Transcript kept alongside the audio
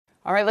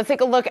All right, let's take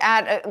a look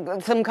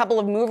at some couple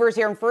of movers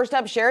here. And first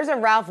up, shares of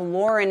Ralph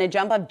Lauren, a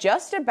jump of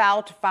just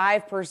about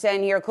 5%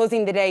 here,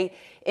 closing the day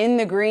in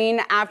the green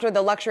after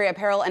the luxury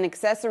apparel and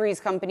accessories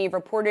company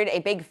reported a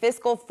big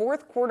fiscal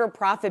fourth quarter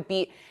profit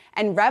beat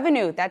and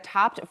revenue that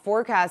topped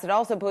forecasts. It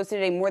also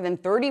posted a more than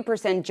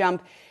 30%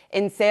 jump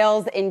in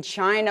sales in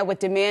China, with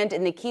demand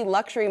in the key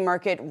luxury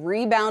market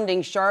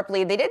rebounding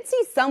sharply. They did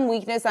see some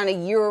weakness on a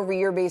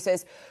year-over-year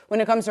basis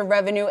when it comes to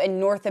revenue in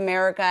North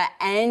America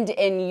and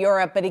in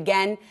Europe. But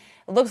again,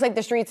 it looks like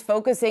the street's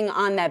focusing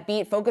on that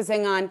beat,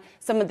 focusing on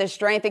some of the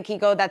strength,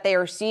 Akiko, that they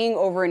are seeing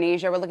over in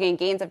Asia. We're looking at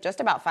gains of just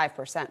about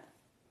 5%.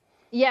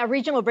 Yeah,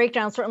 regional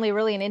breakdown, certainly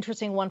really an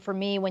interesting one for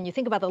me. When you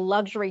think about the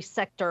luxury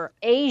sector,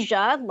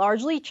 Asia,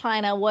 largely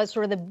China, was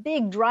sort of the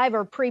big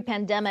driver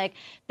pre-pandemic.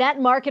 That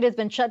market has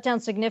been shut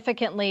down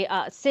significantly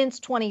since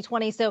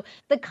 2020. So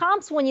the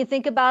comps, when you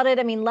think about it,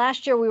 I mean,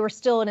 last year we were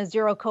still in a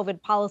zero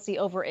COVID policy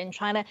over in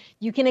China.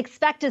 You can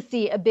expect to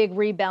see a big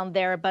rebound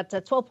there, but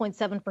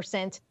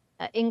 12.7%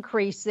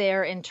 increase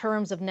there in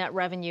terms of net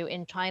revenue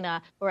in China,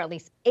 or at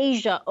least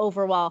Asia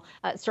overall,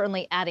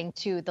 certainly adding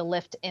to the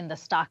lift in the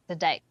stock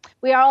today.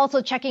 We are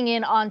also checking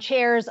in on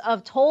shares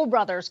of Toll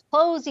Brothers,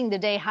 closing the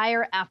day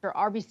higher after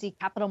RBC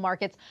Capital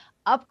Markets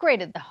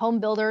upgraded the home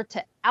builder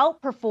to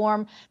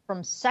outperform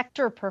from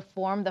sector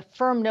perform. The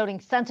firm noting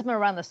sentiment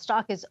around the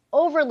stock is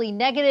overly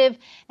negative,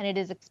 and it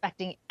is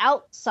expecting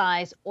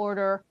outsized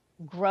order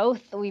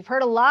growth. We've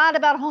heard a lot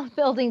about home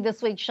building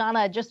this week,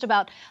 Seana, just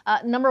about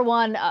number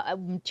one,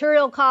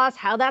 material costs,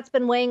 how that's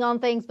been weighing on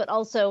things, but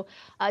also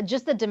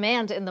just the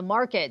demand in the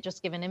market,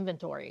 just given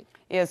inventory.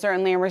 Yeah,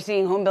 certainly. And we're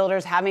seeing home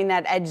builders having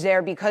that edge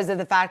there because of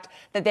the fact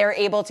that they're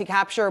able to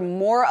capture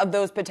more of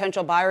those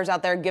potential buyers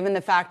out there, given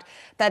the fact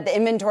that the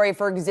inventory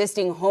for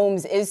existing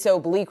homes is so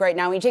bleak right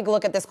now. When you take a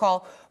look at this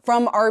call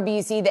from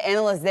RBC, the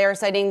analysts there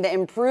citing the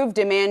improved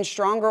demand,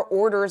 stronger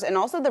orders, and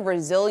also the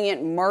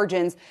resilient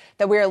margins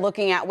that we are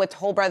looking at with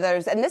Toll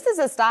Brothers. And this is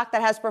a stock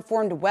that has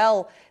performed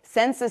well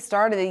since the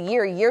start of the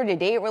year. Year to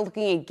date, we're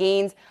looking at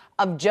gains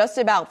of just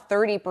about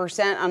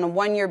 30%. On a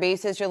one-year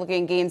basis, you're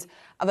looking at gains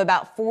of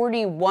about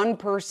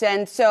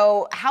 41%.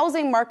 So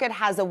housing market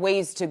has a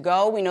ways to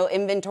go. We know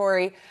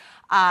inventory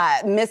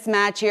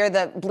mismatch here,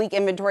 the bleak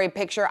inventory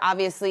picture,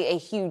 obviously a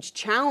huge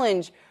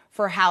challenge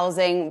for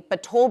housing,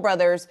 but Toll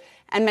Brothers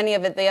and many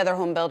of the other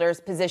home builders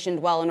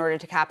positioned well in order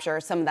to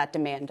capture some of that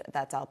demand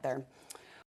that's out there.